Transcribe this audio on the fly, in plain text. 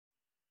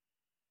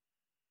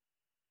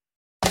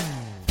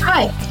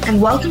Hi,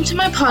 and welcome to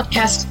my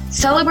podcast,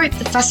 Celebrate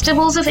the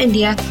Festivals of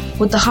India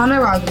with the Hana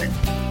Raghavan.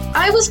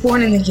 I was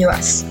born in the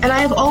US, and I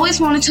have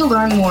always wanted to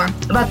learn more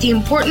about the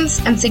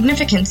importance and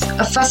significance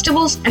of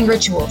festivals and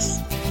rituals.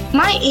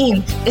 My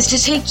aim is to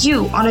take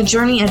you on a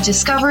journey of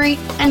discovery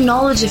and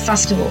knowledge of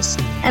festivals,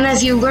 and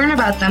as you learn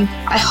about them,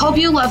 I hope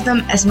you love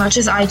them as much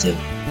as I do.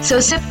 So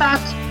sit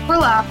back,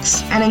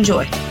 relax, and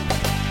enjoy.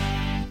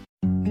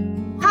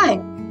 Hi,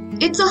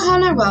 it's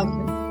Hana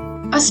Raghavan,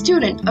 a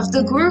student of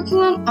the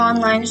Gurukulam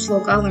Online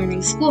Shloka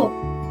Learning School.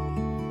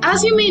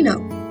 As you may know,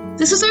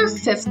 this is our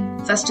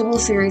 5th festival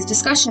series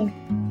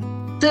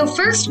discussion. The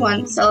first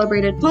one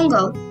celebrated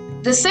Pongal,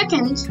 the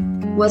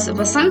second was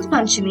Vasant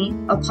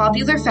Panchami, a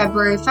popular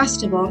February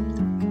festival.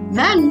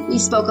 Then we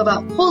spoke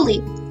about Holi,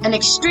 an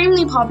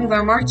extremely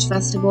popular March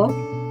festival.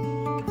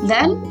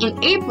 Then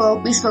in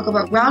April we spoke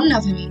about Ram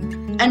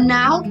Navami, and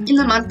now in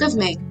the month of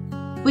May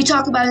we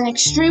talk about an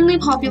extremely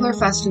popular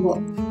festival,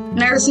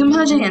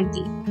 Narasimha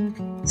Jayanti.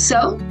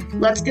 So,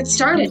 let's get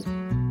started.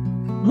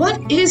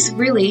 What is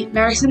really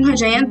Narasimha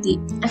Jayanti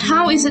and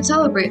how is it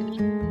celebrated?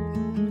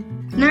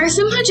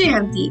 Narasimha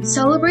Jayanti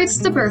celebrates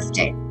the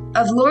birthday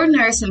of Lord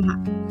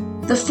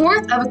Narasimha, the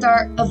 4th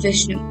avatar of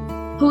Vishnu,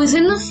 who is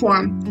in the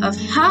form of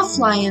half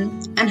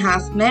lion and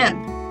half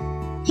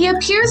man. He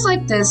appears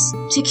like this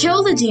to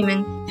kill the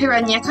demon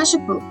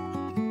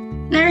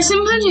Hiranyakashipu.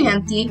 Narasimha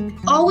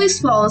Jayanti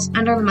always falls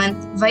under the month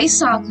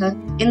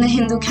Vaisakha in the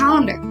Hindu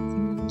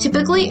calendar,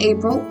 typically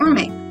April or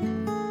May.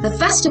 The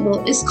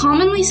festival is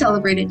commonly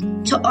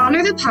celebrated to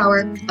honor the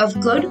power of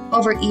good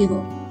over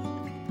evil.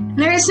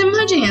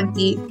 Narasimha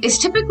Jayanti is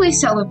typically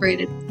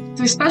celebrated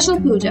through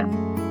special puja,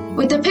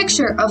 with a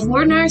picture of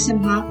Lord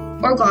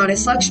Narasimha or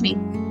Goddess Lakshmi.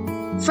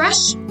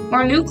 Fresh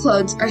or new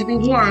clothes are to be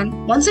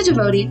worn once a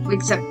devotee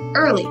wakes up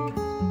early,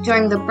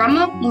 during the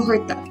Brahma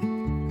Muhurta.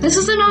 This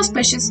is an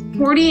auspicious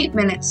 48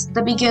 minutes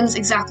that begins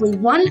exactly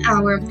 1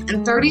 hour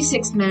and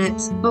 36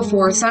 minutes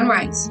before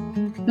sunrise.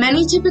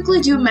 Many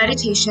typically do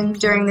meditation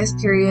during this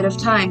period of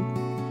time.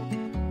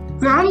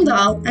 Ram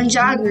Dal and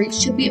Jaggery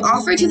should be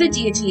offered to the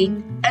deity,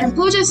 and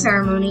puja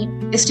ceremony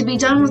is to be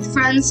done with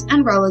friends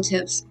and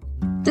relatives.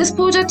 This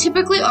puja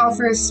typically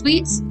offers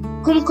sweets,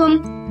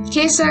 kumkum,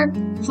 kesar,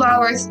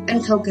 flowers,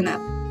 and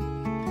coconut.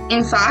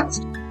 In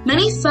fact,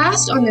 many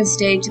fast on this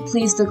day to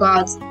please the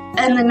gods,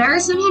 and the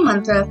Narasimha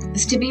mantra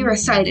is to be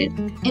recited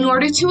in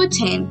order to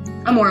attain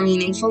a more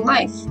meaningful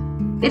life.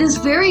 It is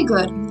very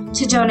good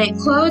to donate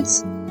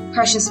clothes,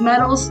 precious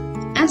metals,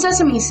 and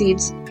sesame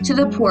seeds to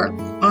the poor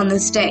on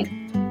this day.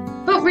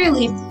 But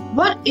really,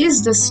 what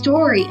is the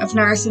story of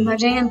Narasimha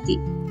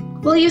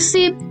Jayanti? Well, you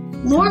see,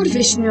 Lord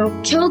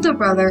Vishnu killed the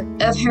brother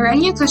of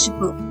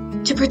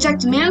Hiranyakashipu to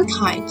protect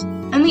mankind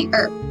and the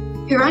earth.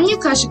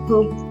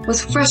 Hiranyakashipu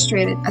was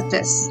frustrated at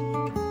this.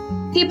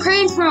 He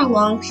prayed for a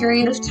long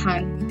period of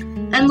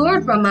time, and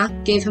Lord Brahma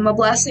gave him a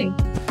blessing.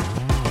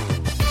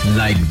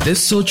 Like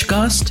this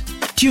Sochcast?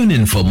 Tune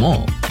in for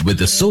more with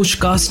the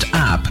Sochcast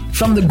app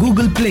from the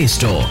Google Play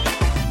Store.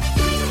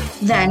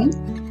 Then,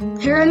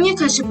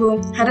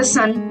 Hiranyakashipu had a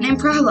son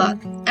named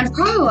Prahalad, and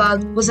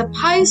Prahalad was a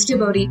pious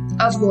devotee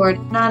of Lord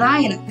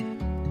Narayana.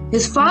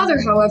 His father,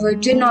 however,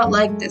 did not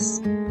like this.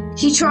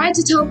 He tried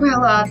to tell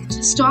Prahalad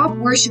to stop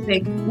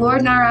worshipping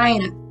Lord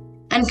Narayana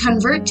and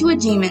convert to a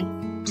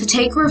demon to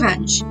take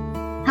revenge.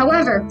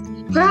 However,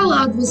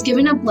 Prahalad was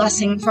given a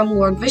blessing from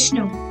Lord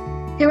Vishnu.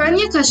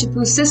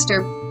 Hiranyakashipu's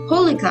sister,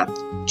 Holika,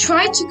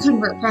 tried to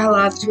convert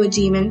Prahalad to a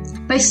demon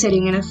by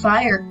sitting in a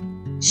fire.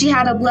 She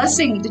had a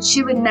blessing that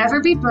she would never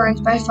be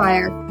burned by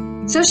fire,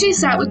 so she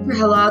sat with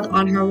Prahalad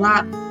on her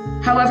lap.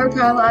 However,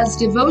 Prahalad's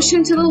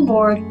devotion to the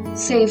Lord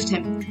saved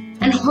him,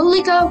 and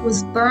Holika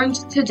was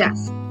burned to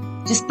death,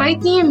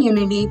 despite the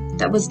immunity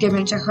that was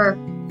given to her.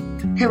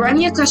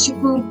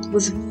 Hiranyakashipu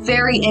was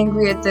very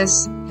angry at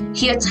this.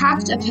 He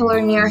attacked a pillar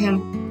near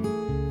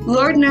him.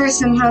 Lord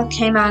Narasimha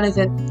came out of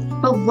it.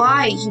 But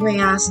why, you may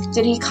ask,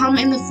 did he come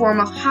in the form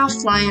of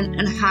half lion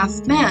and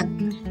half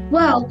man?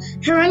 Well,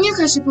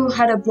 Hiranyakashipu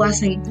had a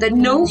blessing that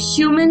no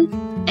human,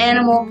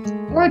 animal,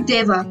 or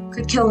deva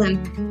could kill him,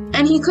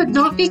 and he could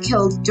not be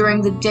killed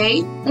during the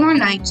day or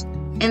night,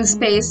 in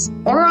space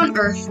or on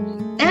earth,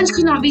 and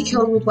could not be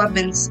killed with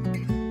weapons.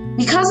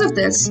 Because of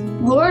this,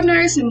 Lord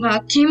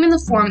Narasimha came in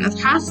the form of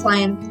half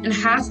lion and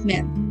half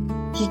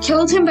man. He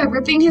killed him by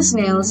ripping his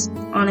nails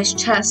on his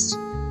chest.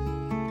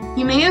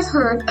 You may have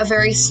heard a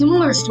very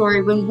similar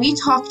story when we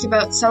talked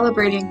about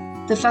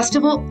celebrating the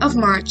festival of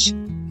March,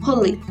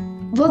 Holi.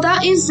 Well,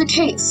 that is the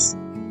case.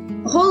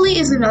 Holi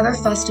is another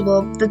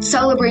festival that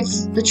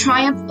celebrates the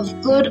triumph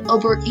of good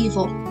over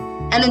evil.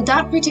 And in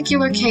that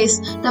particular case,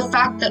 the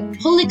fact that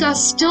Holika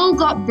still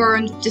got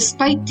burned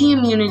despite the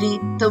immunity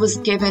that was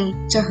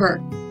given to her.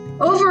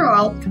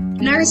 Overall,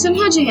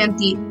 Narasimha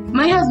Jayanti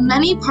might have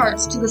many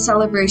parts to the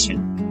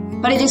celebration,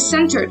 but it is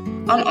centered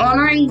on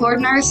honoring Lord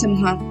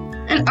Narasimha,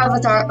 an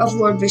avatar of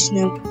Lord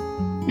Vishnu.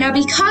 Now,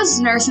 because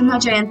Narasimha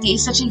Jayanti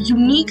is such a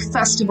unique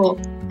festival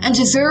and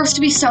deserves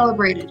to be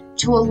celebrated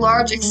to a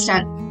large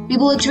extent, we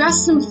will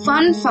address some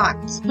fun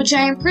facts, which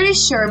I am pretty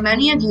sure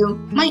many of you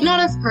might not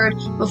have heard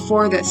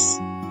before this.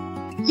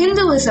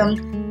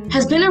 Hinduism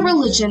has been a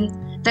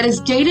religion that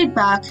is dated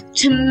back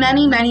to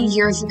many, many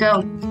years ago.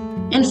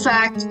 In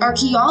fact,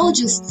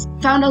 archaeologists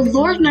found a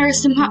Lord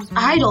Narasimha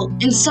idol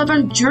in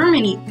southern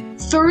Germany,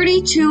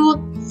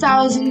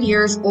 32,000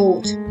 years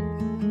old.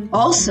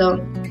 Also,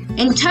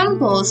 in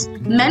temples,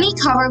 many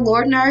cover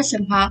Lord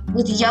Narasimha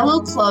with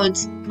yellow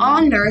clothes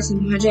on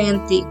Narasimha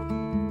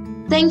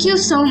Jayanti. Thank you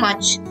so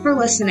much for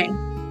listening.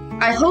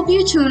 I hope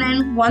you tune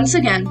in once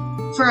again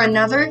for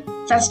another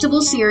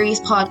Festival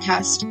Series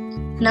podcast.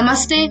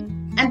 Namaste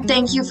and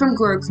thank you from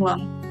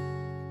Gurukulam.